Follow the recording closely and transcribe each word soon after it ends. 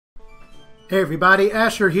Hey everybody,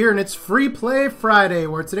 Asher here, and it's Free Play Friday,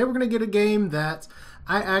 where today we're going to get a game that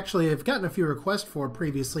I actually have gotten a few requests for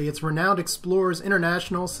previously. It's Renowned Explorers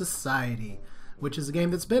International Society, which is a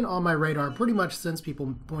game that's been on my radar pretty much since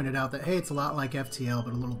people pointed out that, hey, it's a lot like FTL,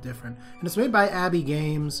 but a little different. And it's made by Abbey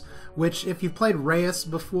Games, which, if you've played Reus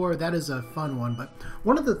before, that is a fun one. But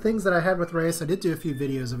one of the things that I had with Reus, I did do a few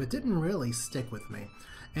videos of it, didn't really stick with me.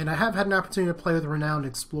 And I have had an opportunity to play with Renowned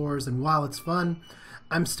Explorers, and while it's fun,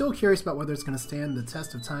 I'm still curious about whether it's going to stand the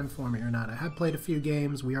test of time for me or not. I have played a few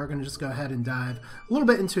games. We are going to just go ahead and dive a little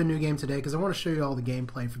bit into a new game today because I want to show you all the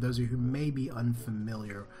gameplay for those of you who may be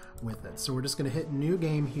unfamiliar with it. So we're just going to hit new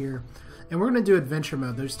game here, and we're going to do adventure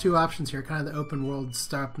mode. There's two options here, kind of the open world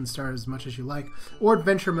stop and start as much as you like, or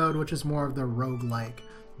adventure mode, which is more of the roguelike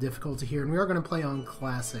difficulty here. And we are going to play on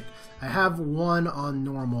classic. I have one on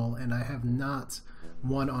normal, and I have not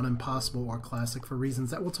one on impossible or classic for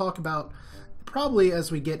reasons that we'll talk about probably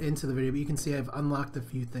as we get into the video, but you can see I've unlocked a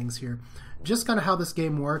few things here. Just kind of how this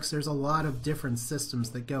game works, there's a lot of different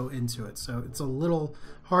systems that go into it, so it's a little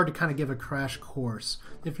hard to kind of give a crash course.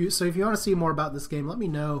 If you want to see more about this game, let me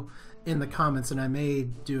know in the comments, and I may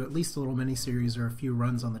do at least a little mini-series or a few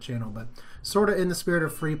runs on the channel, but sort of in the spirit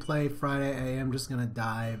of Free Play Friday, I am just going to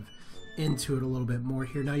dive into it a little bit more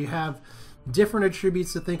here. Now you have different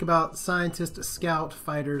attributes to think about: scientist, scout,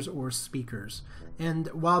 fighters, or speakers. And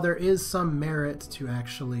while there is some merit to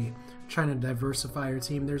actually trying to diversify your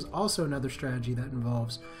team, there's also another strategy that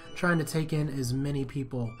involves trying to take in as many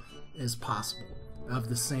people as possible of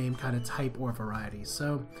the same kind of type or variety.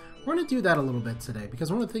 So we're going to do that a little bit today,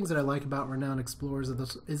 because one of the things that I like about Renowned Explorers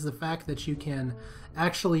is the fact that you can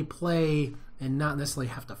actually play and not necessarily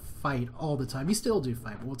have to fight all the time. You still do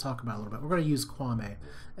fight, but we'll talk about it a little bit. We're going to use Kwame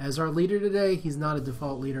as our leader today. He's not a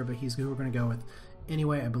default leader, but he's who we're going to go with.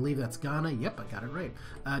 Anyway, I believe that's Ghana. Yep, I got it right.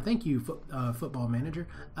 Thank you, Football Manager.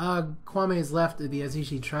 Kwame has left the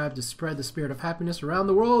Azizi tribe to spread the spirit of happiness around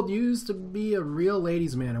the world. Used to be a real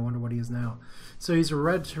ladies' man. I wonder what he is now. So he's a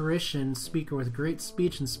rhetorician speaker with great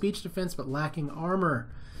speech and speech defense, but lacking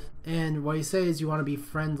armor. And what he says, you want to be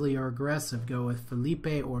friendly or aggressive, go with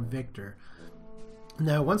Felipe or Victor.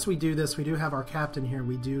 Now, once we do this, we do have our captain here.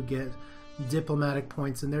 We do get diplomatic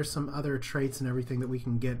points, and there's some other traits and everything that we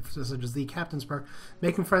can get, such as the captain's perk.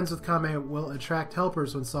 Making friends with Kame will attract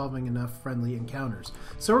helpers when solving enough friendly encounters.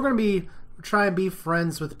 So we're going to try and be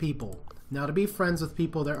friends with people. Now, to be friends with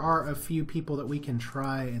people, there are a few people that we can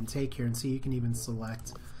try and take here and see. You can even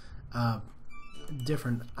select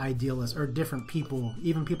different idealists or different people,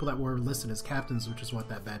 even people that were listed as captains, which is what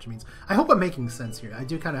that badge means. I hope I'm making sense here. I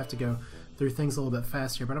do kind of have to go through things a little bit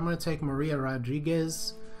fast here, but I'm going to take Maria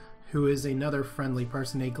Rodriguez, who is another friendly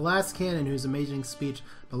person, a glass cannon who's amazing speech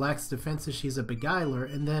but lacks defenses. She's a beguiler.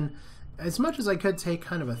 And then, as much as I could take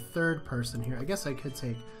kind of a third person here, I guess I could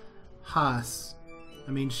take Haas.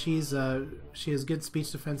 I mean, she has good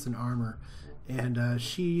speech, defense, and armor, and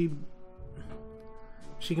she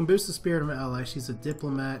can boost the spirit of an ally. She's a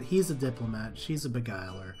diplomat. He's a diplomat. She's a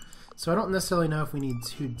beguiler. So I don't necessarily know if we need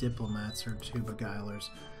two diplomats or two beguilers.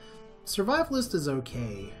 Survivalist is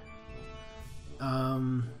okay.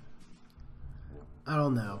 I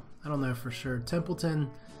don't know. I don't know for sure. Templeton's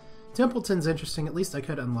interesting. At least I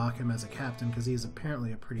could unlock him as a captain, because he's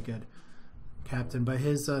apparently a pretty good captain. But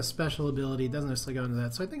his special ability doesn't necessarily go into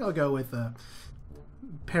that. So I think I'll go with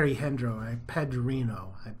Pedrino.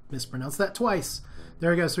 I mispronounced that twice.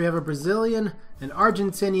 There we go. So we have a Brazilian, an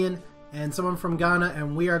Argentinian, and someone from Ghana,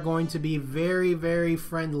 and we are going to be very, very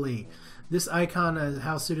friendly. This icon,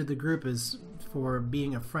 how suited the group is for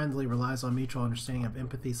being a friendly, relies on mutual understanding of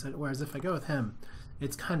empathy, whereas if I go with him,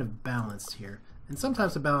 it's kind of balanced here. And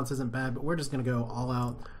sometimes the balance isn't bad, but we're just going to go all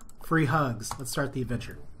out. Free hugs. Let's start the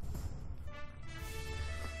adventure.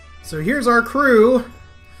 So here's our crew,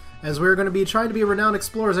 as we're going to be trying to be Renowned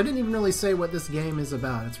Explorers. I didn't even really say what this game is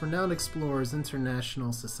about. It's Renowned Explorers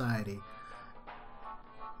International Society.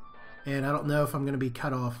 And I don't know if I'm going to be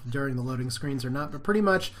cut off during the loading screens or not, but pretty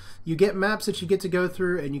much you get maps that you get to go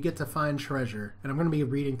through, and you get to find treasure. And I'm going to be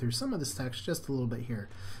reading through some of this text just a little bit here.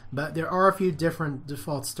 But there are a few different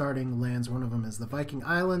default starting lands. One of them is the Viking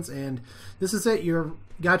Islands, and this is it. You've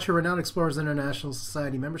got your Renowned Explorers International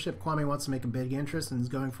Society membership. Kwame wants to make a big interest and is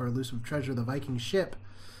going for elusive treasure, the Viking ship.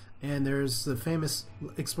 And there's the famous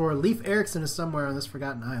explorer Leif Erikson is somewhere on this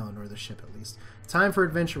forgotten island, or the ship at least. Time for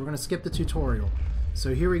adventure. We're going to skip the tutorial.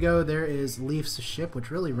 So here we go. There is Leif's ship,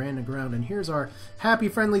 which really ran aground. And here's our happy,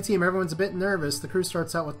 friendly team. Everyone's a bit nervous. The crew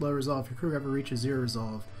starts out with low resolve. If your crew ever reaches 0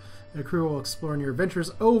 resolve, the crew will explore and your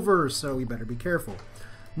adventure's over, so we better be careful.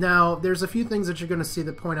 Now, there's a few things that you're going to see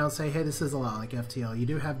that point out and say, hey, this is a lot like FTL. You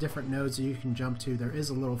do have different nodes that you can jump to. There is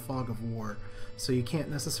a little fog of war, so you can't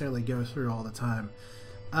necessarily go through all the time.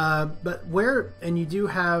 And you do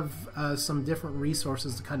have some different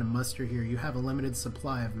resources to kind of muster here. You have a limited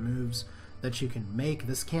supply of moves that you can make.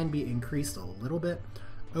 This can be increased a little bit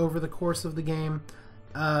over the course of the game.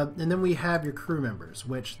 And then we have your crew members,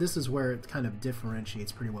 which this is where it kind of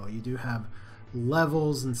differentiates pretty well. You do have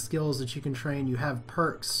levels and skills that you can train. You have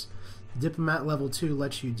perks. Diplomat level 2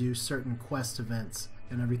 lets you do certain quest events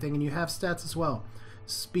and everything, and you have stats as well.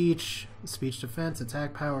 Speech defense,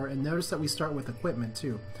 attack power, and notice that we start with equipment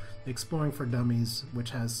too. Exploring for Dummies,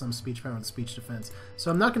 which has some speech power and speech defense.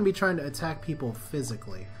 So I'm not going to be trying to attack people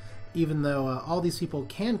physically, even though all these people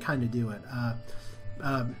can kind of do it.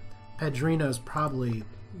 Pedrino's probably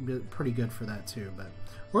pretty good for that too, but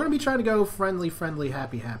we're going to be trying to go friendly,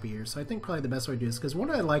 happy here. So I think probably the best way to do this, because what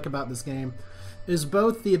I like about this game is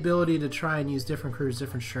both the ability to try and use different crews,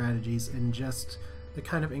 different strategies, and just the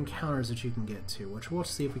kind of encounters that you can get to, which we'll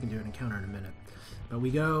see if we can do an encounter in a minute. But we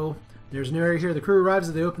go, there's a new area here. The crew arrives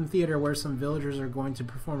at the open theater where some villagers are going to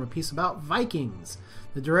perform a piece about Vikings.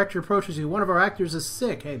 The director approaches you. One of our actors is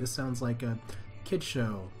sick. Hey, this sounds like a kid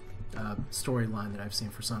show storyline that I've seen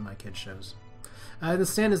for some of my kid shows. The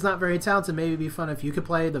stand is not very talented. Maybe it'd be fun if you could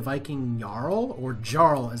play the Viking Jarl, or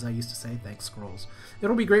Jarl as I used to say. Thanks, Scrolls.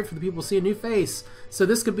 It'll be great for the people to see a new face. So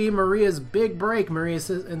this could be Maria's big break. Maria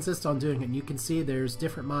insists on doing it. And you can see there's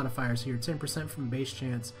different modifiers here. 10% from base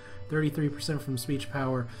chance, 33% from speech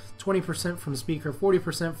power, 20% from speaker,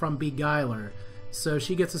 40% from beguiler. So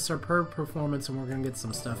she gets a superb performance, and we're going to get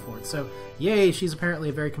some stuff for it. So, yay, she's apparently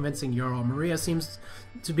a very convincing Jarl. Maria seems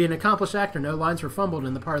to be an accomplished actor. No lines were fumbled,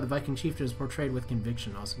 and the part of the Viking chieftain is portrayed with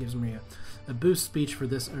conviction. Also gives Maria a speech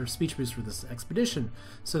boost for this expedition.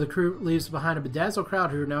 So the crew leaves behind a bedazzled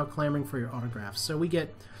crowd who are now clamoring for your autographs. So we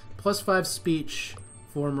get +5 speech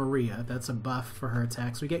for Maria. That's a buff for her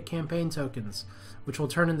attacks. We get campaign tokens, which will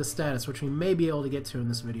turn into status, which we may be able to get to in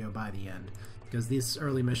this video by the end, because this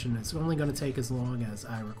early mission is only going to take as long as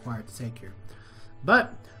I require it to take here.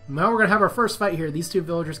 But now we're going to have our first fight here. These two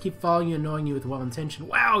villagers keep following you, annoying you with well intention.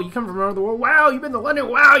 Wow, you come from around the world. Wow, you've been to London.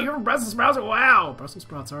 Wow, you're from Brussels sprouts. Wow, Brussels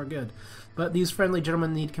sprouts are good. But these friendly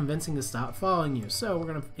gentlemen need convincing to stop following you. So we're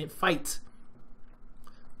going to fight.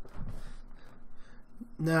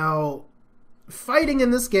 Now, fighting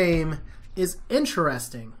in this game is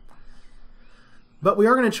interesting, but we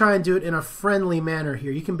are going to try and do it in a friendly manner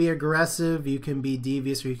here. You can be aggressive, you can be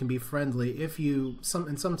devious, or you can be friendly.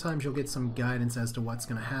 And sometimes you'll get some guidance as to what's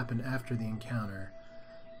going to happen after the encounter.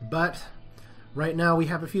 But right now we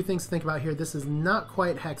have a few things to think about here. This is not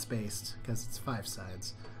quite hex-based, because it's 5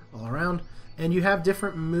 sides all around. And you have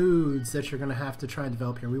different moods that you're going to have to try and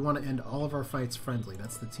develop here. We want to end all of our fights friendly.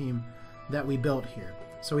 That's the team that we built here.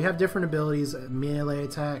 So we have different abilities: melee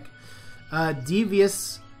attack,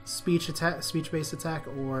 devious speech-based attack,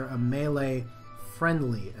 or a melee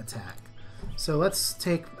friendly attack. So let's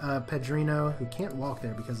take Pedrino, who can't walk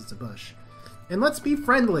there because it's a bush, and let's be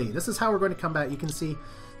friendly. This is how we're going to combat. You can see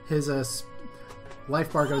his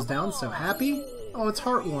life bar goes down. So happy. Oh, it's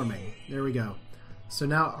heartwarming. There we go. So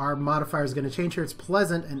now our modifier is going to change here. It's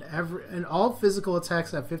pleasant, and all physical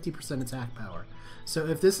attacks have 50% attack power. So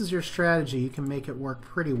if this is your strategy, you can make it work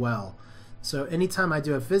pretty well. So anytime I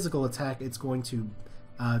do a physical attack, it's going to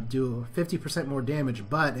do 50% more damage.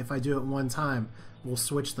 But if I do it one time, we'll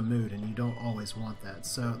switch the mood, and you don't always want that.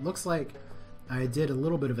 So it looks like I did a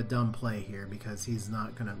little bit of a dumb play here, because I'm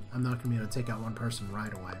not gonna be able to take out one person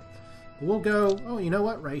right away. We'll go. Oh, you know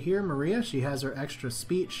what? Right here, Maria. She has her extra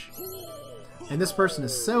speech. And this person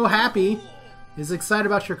is so happy, is excited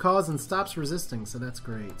about your cause, and stops resisting, so that's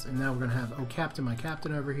great. And now we're going to have, oh, Captain, my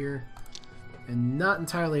captain over here, and not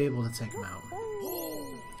entirely able to take him out.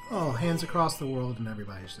 Oh, hands across the world, and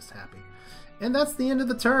everybody's just happy. And that's the end of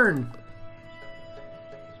the turn.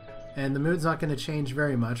 And the mood's not going to change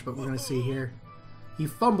very much, but we're going to see here. He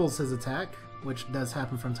fumbles his attack, which does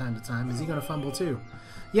happen from time to time. Is he going to fumble too?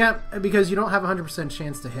 Yeah, because you don't have a 100%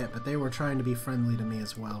 chance to hit, but they were trying to be friendly to me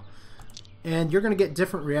as well. And you're going to get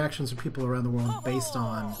different reactions from people around the world based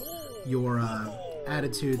on your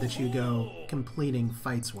attitude that you go completing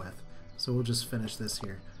fights with. So we'll just finish this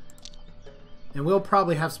here. And we'll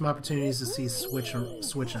probably have some opportunities to see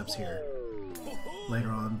switch-ups here later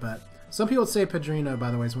on. But some people say Pedrino, by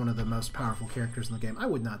the way, is one of the most powerful characters in the game. I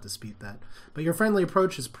would not dispute that. But your friendly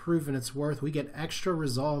approach has proven its worth. We get extra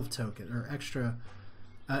resolve token, or extra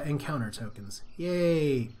encounter tokens.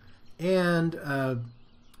 Yay! And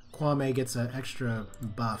Kwame gets an extra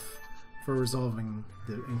buff for resolving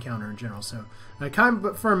the encounter in general. So, kind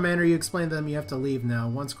but firm manner, you explain to them you have to leave now.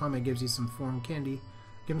 Once Kwame gives you some form candy,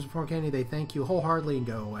 Give them some foreign candy, they thank you wholeheartedly and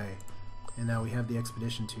go away. And now we have the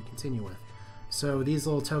expedition to continue with. So these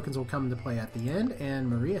little tokens will come into play at the end, and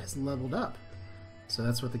Maria has leveled up. So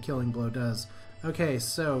that's what the killing blow does. Okay,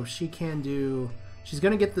 so she can do... She's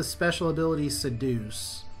going to get the special ability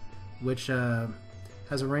Seduce, which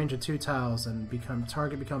has a range of 2 tiles, and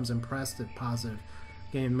target becomes impressed if positive.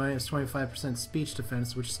 Gain minus 25% speech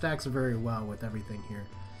defense, which stacks very well with everything here.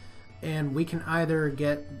 And we can either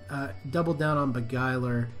get double down on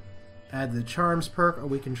Beguiler, add the Charms perk, or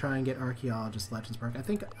we can try and get Archaeologist Legends perk. I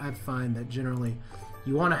think I find that generally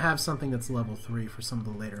you want to have something that's level 3 for some of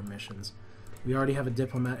the later missions. We already have a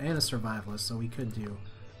Diplomat and a Survivalist, so we could do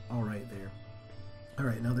alright there.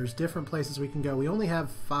 Alright, now there's different places we can go. We only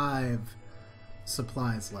have 5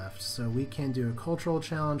 supplies left, so we can do a Cultural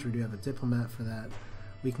Challenge. We do have a Diplomat for that.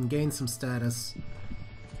 We can gain some status.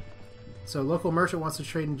 So local merchant wants to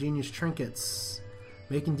trade ingenious trinkets.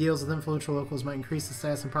 Making deals with influential locals might increase the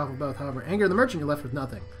status and profit both. However, anger the merchant, you're left with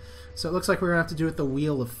nothing. So it looks like we're going to have to do it the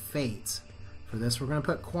Wheel of Fate. For this, we're going to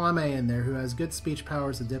put Kwame in there, who has good speech power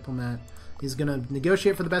as a diplomat. He's going to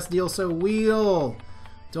negotiate for the best deal, so Wheel!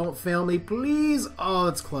 Don't fail me, please! Oh,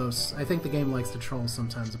 it's close. I think the game likes to troll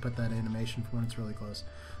sometimes to put that animation for when it's really close.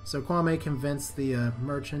 So Kwame convinced the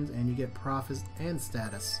merchant, and you get profit and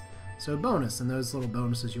status. So bonus, and those little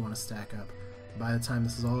bonuses you want to stack up. By the time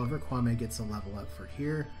this is all over, Kwame gets a level up for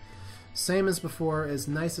here. Same as before, as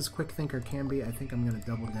nice as Quick Thinker can be, I think I'm going to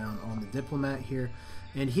double down on the Diplomat here.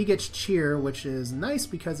 And he gets Cheer, which is nice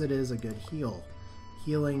because it is a good heal.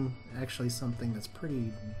 Healing, actually something that's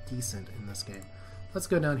pretty decent in this game. Let's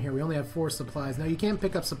go down here. We only have 4 supplies. Now you can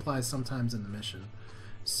pick up supplies sometimes in the mission.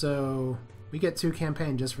 So we get 2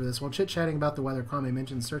 campaign just for this. While chit-chatting about the weather, Kwame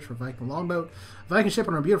mentions search for Viking longboat. Viking ship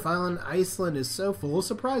on a beautiful island. Iceland is so full of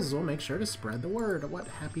surprises. We'll make sure to spread the word. What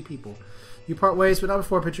happy people. You part ways, but not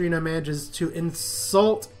before Pedrino manages to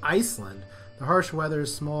insult Iceland. The harsh weather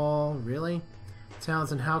is small. Really?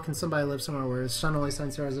 Towns, and how can somebody live somewhere where the sun only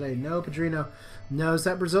shines 2 hours a day? No, Pedrino knows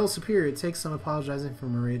that Brazil's superior. It takes some apologizing for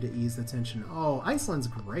Maria to ease the tension. Oh, Iceland's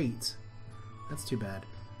great. That's too bad.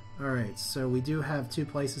 Alright, so we do have 2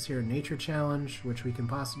 places here. Nature Challenge, which we can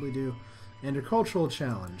possibly do, and a Cultural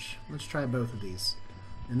Challenge. Let's try both of these.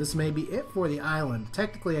 And this may be it for the island.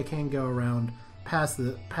 Technically, I can go around past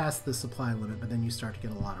the supply limit, but then you start to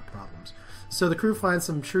get a lot of problems. So the crew finds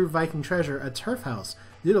some true Viking treasure, a turf house.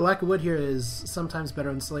 Due to lack of wood here is sometimes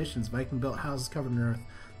better installations. Viking-built houses covered in earth.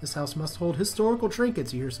 This house must hold historical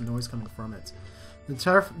trinkets. You hear some noise coming from it.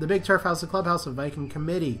 The big turf house, the clubhouse of Viking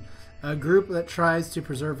Committee, a group that tries to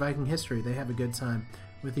preserve Viking history. They have a good time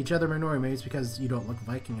with each other. Minority, maybe it's because you don't look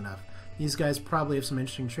Viking enough. These guys probably have some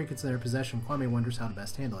interesting trinkets in their possession. Kwame wonders how to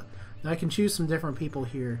best handle it. Now I can choose some different people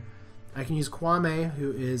here. I can use Kwame,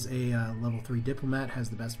 who is a level 3 diplomat, has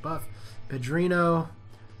the best buff. Pedrino,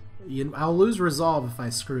 I'll lose resolve if I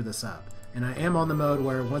screw this up. And I am on the mode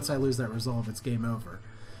where once I lose that resolve, it's game over.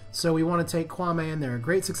 So we want to take Kwame in there.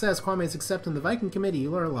 Great success. Kwame is accepted in the Viking Committee.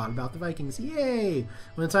 You learn a lot about the Vikings. Yay!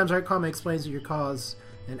 When the time's right, Kwame explains your cause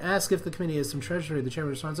and asks if the committee has some treasure. The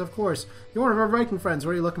chairman responds, of course. You're one of our Viking friends.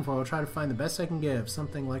 What are you looking for? I'll try to find the best I can give.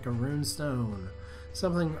 Something like a rune stone.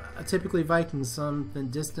 Something typically Vikings. Something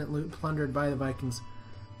distant loot plundered by the Vikings.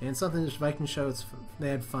 And something this Viking show they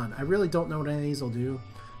had fun. I really don't know what any of these will do.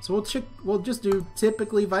 So we'll just do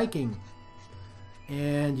typically Viking.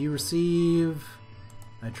 And you receive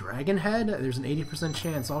a dragon head. There's an 80%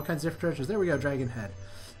 chance. All kinds of different treasures. There we go, dragon head.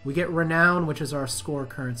 We get renown, which is our score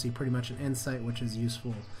currency. Pretty much an insight, which is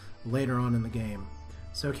useful later on in the game.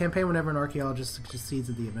 So campaign whenever an archaeologist succeeds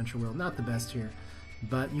at the adventure world. Not the best here,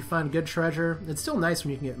 but you find good treasure. It's still nice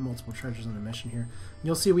when you can get multiple treasures in a mission here.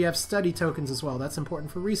 You'll see we have study tokens as well. That's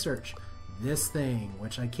important for research. This thing,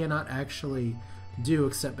 which I cannot actually do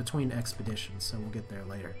except between expeditions, so we'll get there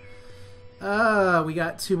later. We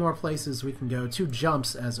got 2 more places we can go. 2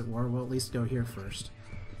 jumps, as it were. We'll at least go here first.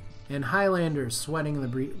 And Highlanders, sweating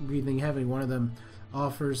and breathing heavy. One of them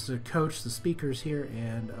offers to coach the speakers here,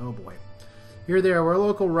 and oh boy. Here they are. We're a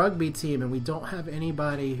local rugby team, and we don't have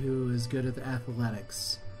anybody who is good at the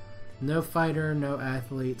athletics. No fighter, no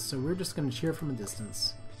athlete, so we're just going to cheer from a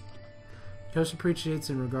distance. Coach appreciates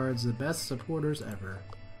and regards the best supporters ever.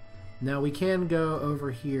 Now we can go over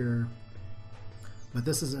here, but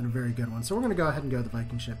this isn't a very good one. So we're going to go ahead and go to the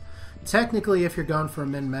Viking ship. Technically, if you're going for a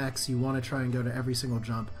min-max, you want to try and go to every single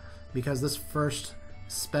jump, because this first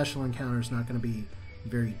special encounter is not going to be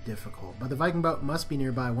very difficult. But the Viking boat must be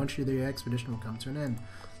nearby. Once you're there, your expedition will come to an end.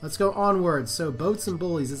 Let's go onwards. So Boats and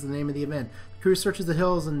Bullies is the name of the event. The crew searches the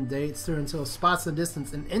hills and dates through until it spots in the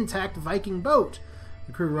distance an intact Viking boat.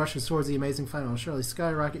 The crew rushes towards the amazing find. It'll surely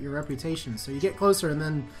skyrocket your reputation. So you get closer, and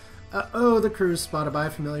then Uh-oh, the crew spotted by a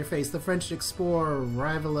familiar face. The French explorer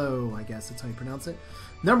Rivelo, I guess that's how you pronounce it.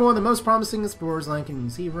 Number one, the most promising explorers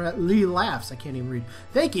rankings. He laughs. I can't even read.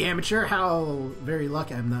 Thank you, amateur. How very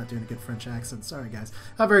lucky. I'm not doing a good French accent. Sorry, guys.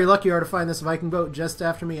 How very lucky you are to find this Viking boat just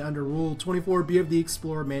after me under Rule 24B of the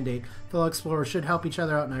Explorer Mandate. Fellow explorers should help each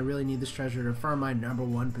other out, and I really need this treasure to affirm my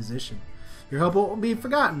 #1 position. Your hope won't be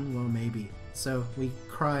forgotten. Well, maybe. So we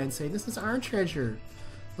cry and say, this is our treasure.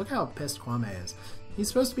 Look how pissed Kwame is. He's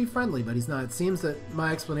supposed to be friendly, but he's not. It seems that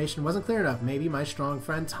my explanation wasn't clear enough. Maybe my strong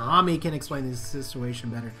friend Tommy can explain this situation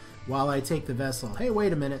better while I take the vessel. Hey,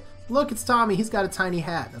 wait a minute. Look, it's Tommy. He's got a tiny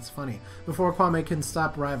hat. That's funny. Before Kwame can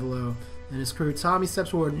stop Rivelo and his crew, Tommy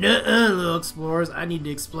steps forward. Nuh-uh, little explorers. I need to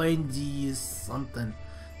explain to you something.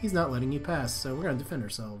 He's not letting you pass, so we're going to defend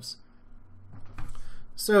ourselves.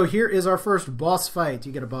 So here is our first boss fight.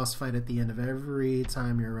 You get a boss fight at the end of every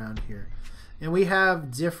time you're around here. And we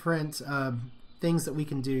have different things that we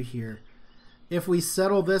can do here. If we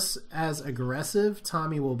settle this as aggressive,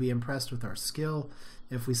 Tommy will be impressed with our skill.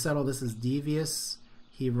 If we settle this as devious,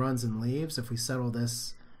 he runs and leaves. If we settle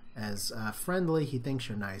this as friendly, he thinks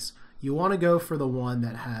you're nice. You want to go for the one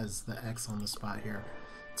that has the X on the spot here.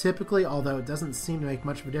 Typically, although it doesn't seem to make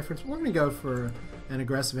much of a difference, we're going to go for an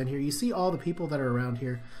aggressive end here. You see all the people that are around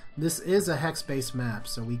here. This is a hex-based map,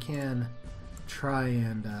 so we can try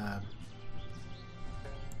and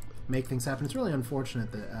make things happen. It's really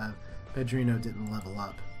unfortunate that Pedrino didn't level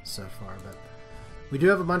up so far, but we do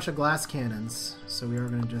have a bunch of glass cannons, so we are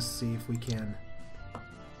going to just see if we can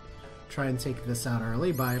try and take this out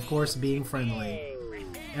early by, of course, being friendly.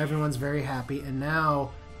 Everyone's very happy, and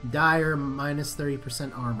now Dire minus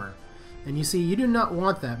 30% armor. And you see, you do not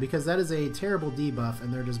want that because that is a terrible debuff,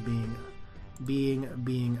 and they're just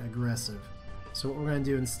being aggressive. So what we're going to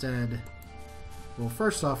do instead, well,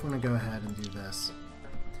 first off, we're going to go ahead and do this.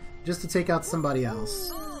 Just to take out somebody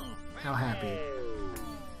else. How happy.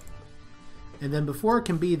 And then before it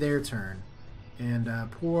can be their turn, and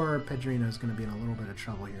poor Pedrino is going to be in a little bit of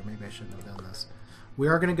trouble here. Maybe I shouldn't have done this. We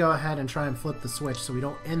are going to go ahead and try and flip the switch so we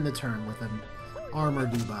don't end the turn with an armor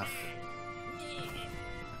debuff.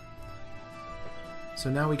 So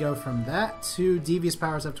now we go from that to devious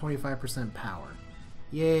powers have 25% power.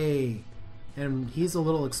 Yay! And he's a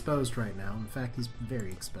little exposed right now. In fact, he's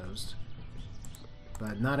very exposed.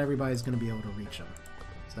 But not everybody's going to be able to reach him.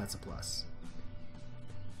 So that's a plus.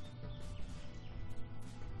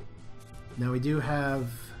 Now we do have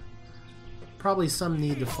probably some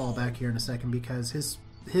need to fall back here in a second because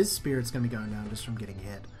his spirit's going to be going down just from getting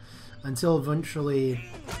hit. Until eventually,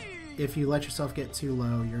 if you let yourself get too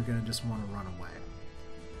low, you're going to just want to run away.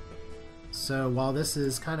 So while this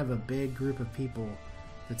is kind of a big group of people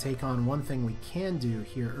to take on, one thing we can do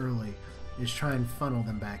here early is try and funnel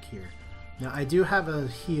them back here. Now I do have a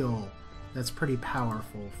heal that's pretty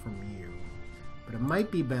powerful from you, but it might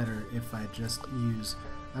be better if I just use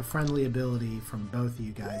a friendly ability from both of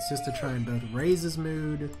you guys, just to try and both raise his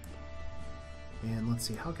mood, and let's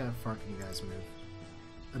see, how far can you guys move?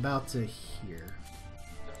 About to here.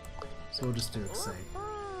 So we'll just do Excite.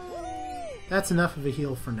 That's enough of a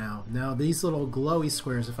heal for now. Now these little glowy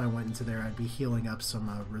squares, if I went into there, I'd be healing up some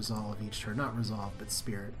resolve each turn. Not resolve, but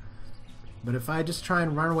spirit. But if I just try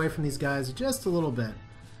and run away from these guys just a little bit,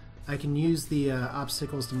 I can use the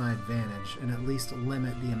obstacles to my advantage and at least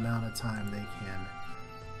limit the amount of time they can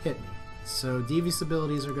hit me. So devious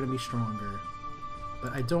abilities are going to be stronger,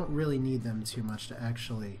 but I don't really need them too much to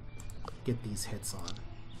actually get these hits on.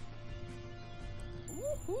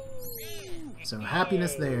 So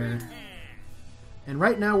happiness there. And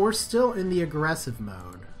right now we're still in the aggressive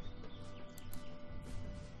mode.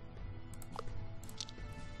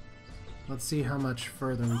 Let's see how much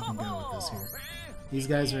further we can go with this here. These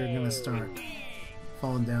guys are going to start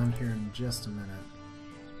falling down here in just a minute.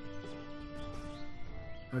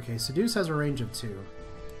 Okay, Seduce has a range of 2.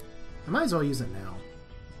 I might as well use it now.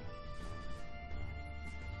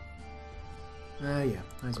 Yeah,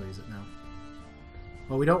 might as well use it now.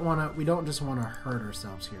 Well, we don't just want to hurt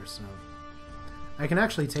ourselves here, so I can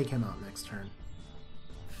actually take him out next turn.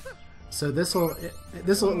 So this'll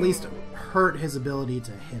at least hurt his ability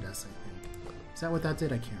to hit us, I think. Is that what that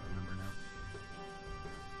did? I can't remember now.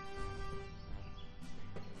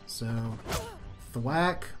 So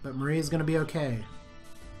thwack, but Maria's gonna be okay.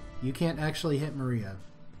 You can't actually hit Maria.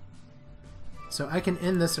 So I can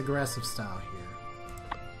end this aggressive style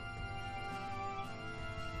here.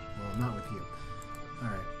 Well, not with you.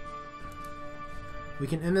 Alright. We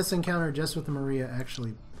can end this encounter just with Maria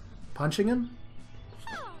actually punching him?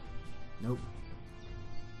 Nope.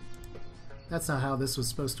 That's not how this was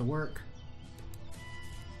supposed to work.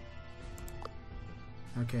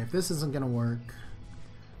 Okay, if this isn't gonna work,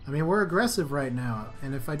 I mean, we're aggressive right now,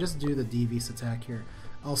 and if I just do the devious attack here,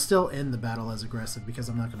 I'll still end the battle as aggressive because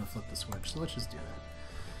I'm not going to flip the switch. So let's just do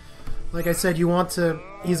that. Like I said, you want to...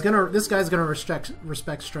 This guy's going to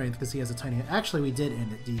respect strength because he has a tiny... Actually, we did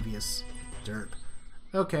end it devious. Derp.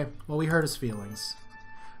 Okay, well, we hurt his feelings.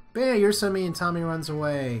 Bah, you're so mean. Tommy runs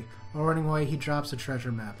away. While running away, he drops a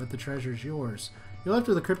treasure map, but the treasure's yours. You're left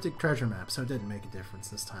with a cryptic treasure map, so it didn't make a difference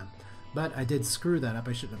this time. But I did screw that up.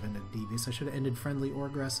 I shouldn't have ended devious. I should have ended friendly or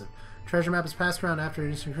aggressive. Treasure map is passed around after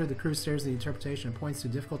it is secured. The crew stares at the interpretation and points to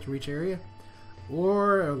difficult to reach area.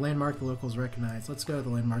 Or a landmark the locals recognize. Let's go to the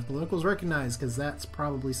landmark the locals recognize, because that's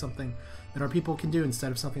probably something that our people can do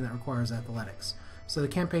instead of something that requires athletics. So the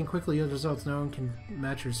campaign quickly yields results. No one can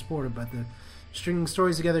match your sport, but the stringing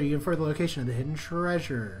stories together, you infer the location of the hidden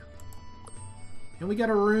treasure. And we got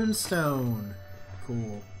a rune stone.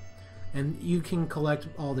 Cool. And you can collect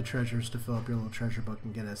all the treasures to fill up your little treasure book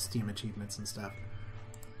and get Steam achievements and stuff.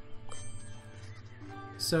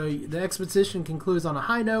 So the expedition concludes on a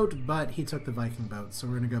high note, but he took the Viking boat, so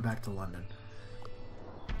we're going to go back to London.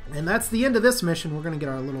 And that's the end of this mission. We're going to get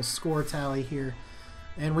our little score tally here.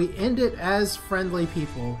 And we end it as friendly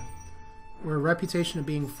people. We're a reputation of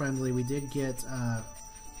being friendly. We did get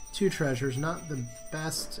 2 treasures. Not the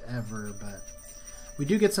best ever, but... we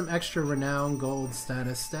do get some extra renown, gold,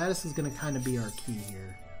 status. Status is going to kind of be our key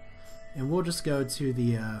here. And we'll just go to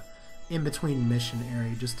the in-between mission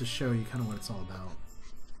area just to show you kind of what it's all about.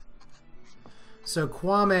 So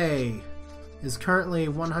Kwame is currently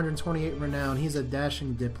 128 renown. He's a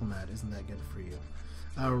dashing diplomat. Isn't that good for you?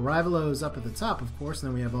 Rivalo is up at the top, of course, and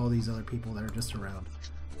then we have all these other people that are just around.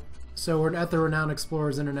 So we're at the Renowned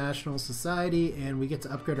Explorers International Society, and we get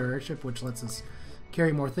to upgrade our airship, which lets us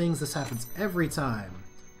carry more things. This happens every time.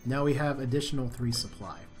 Now we have additional 3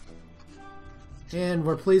 supply. And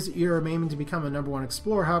we're pleased that you're aiming to become a #1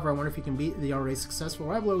 explorer. However, I wonder if you can beat the already successful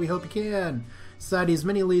Rivalo. We hope you can. Society has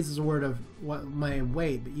many leads as a word of what my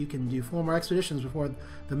weight, but you can do 4 more expeditions before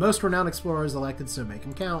the most renowned explorer is elected, so make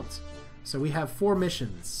them count. So we have 4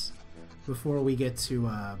 missions before we get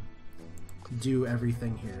to do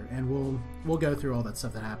everything here, and we'll go through all that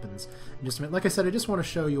stuff that happens in just a minute. Like I said, I just want to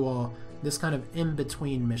show you all this kind of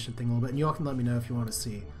in-between mission thing a little bit, and you all can let me know if you want to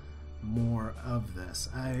see more of this.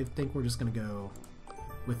 I think we're just going to go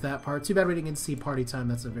with that part. Too bad we didn't get to see Party Time.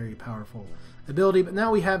 That's a very powerful ability, but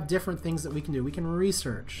now we have different things that we can do. We can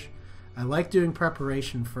research. I like doing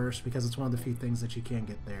preparation first because it's one of the few things that you can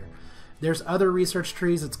get there. There's other research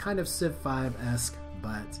trees. It's kind of Civ 5-esque,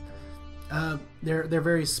 but they're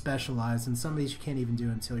very specialized, and some of these you can't even do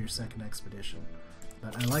until your 2nd expedition.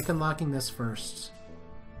 But I like unlocking this first,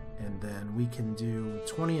 and then we can do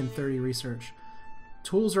 20 and 30 research.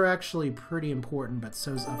 Tools are actually pretty important, but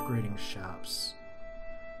so is upgrading shops.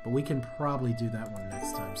 But we can probably do that one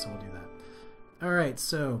next time, so we'll do that. Alright,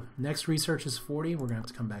 so next research is 40. We're going to have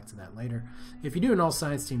to come back to that later. If you do an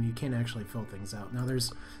all-science team, you can actually fill things out. Now,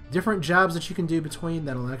 there's different jobs that you can do between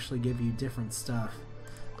that'll actually give you different stuff.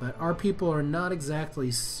 But our people are not exactly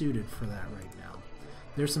suited for that right now.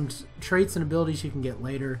 There's some traits and abilities you can get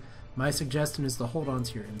later. My suggestion is to hold on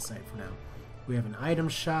to your insight for now. We have an item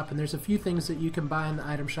shop, and there's a few things that you can buy in the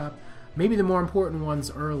item shop. Maybe the more important ones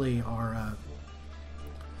early are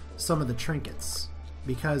some of the trinkets,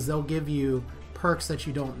 because they'll give you perks that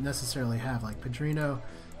you don't necessarily have. Like Padrino,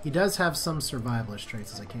 he does have some survivalist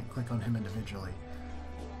traits, as I can't click on him individually.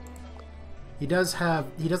 He doesn't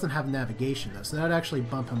have navigation though, so that would actually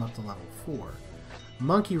bump him up to level 4.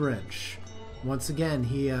 Monkey Wrench, once again,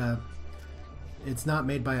 it's not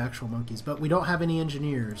made by actual monkeys, but we don't have any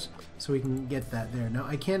engineers, so we can get that there. Now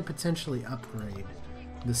I can potentially upgrade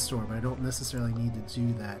this store, but I don't necessarily need to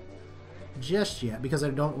do that just yet because I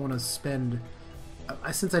don't want to spend.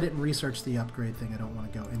 Since I didn't research the upgrade thing, I don't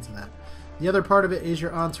want to go into that. The other part of it is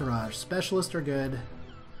your entourage. Specialists are good.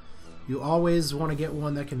 You always want to get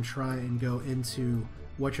one that can try and go into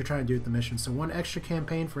what you're trying to do with the mission. So 1 extra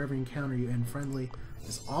campaign for every encounter you end friendly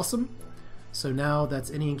is awesome. So now that's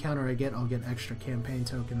any encounter I get, I'll get extra campaign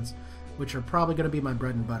tokens, which are probably going to be my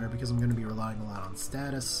bread and butter because I'm going to be relying a lot on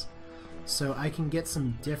status. So I can get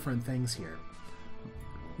some different things here.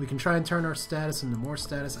 We can try and turn our status into more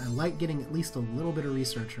status. I like getting at least a little bit of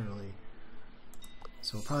research early.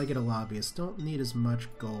 So we'll probably get a lobbyist. Don't need as much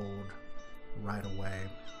gold right away.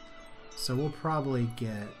 So we'll probably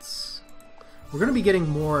get... We're going to be getting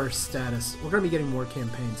more status. We're going to be getting more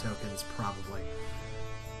campaign tokens, probably.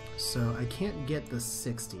 So I can't get the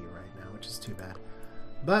 60 right now, which is too bad.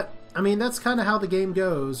 But, I mean, that's kind of how the game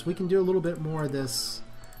goes. We can do a little bit more of this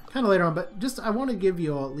kind of later on, but just I want to give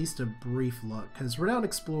you all at least a brief look, because Renowned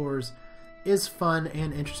Explorers is fun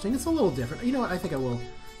and interesting. It's a little different. You know what? I think I will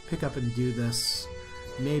pick up and do this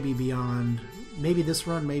maybe beyond, maybe this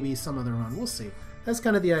run, maybe some other run. We'll see. That's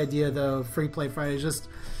kind of the idea, though. Free Play Friday is just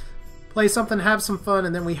play something, have some fun,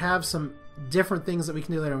 and then we have some different things that we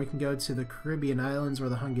can do later. We can go to the Caribbean Islands or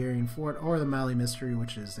the Hungarian Fort or the Mali Mystery,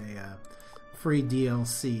 which is a free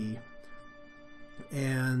DLC.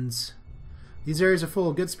 And these areas are full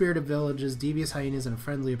of good-spirited villages, devious hyenas, and a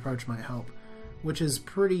friendly approach might help, which is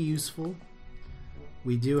pretty useful.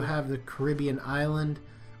 We do have the Caribbean Island,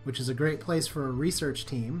 which is a great place for a research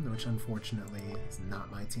team, which unfortunately is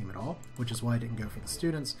not my team at all, which is why I didn't go for the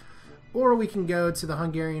students. Or we can go to the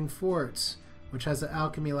Hungarian Fort, which has an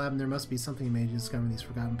alchemy lab, and there must be something you made to discover these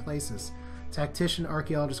forgotten places. Tactician,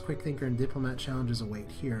 archaeologist, quick thinker, and diplomat challenges await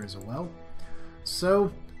here as well.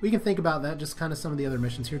 So we can think about that, just kind of some of the other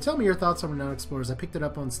missions here. Tell me your thoughts on Renowned Explorers. I picked it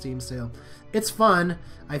up on Steam sale. It's fun.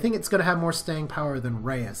 I think it's going to have more staying power than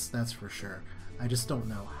Reus, that's for sure. I just don't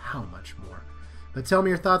know how much more. But tell me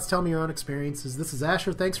your thoughts, tell me your own experiences. This is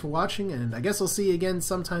Asher, thanks for watching, and I guess I'll see you again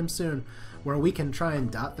sometime soon, where we can try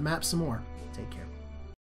and dot the map some more. Take care.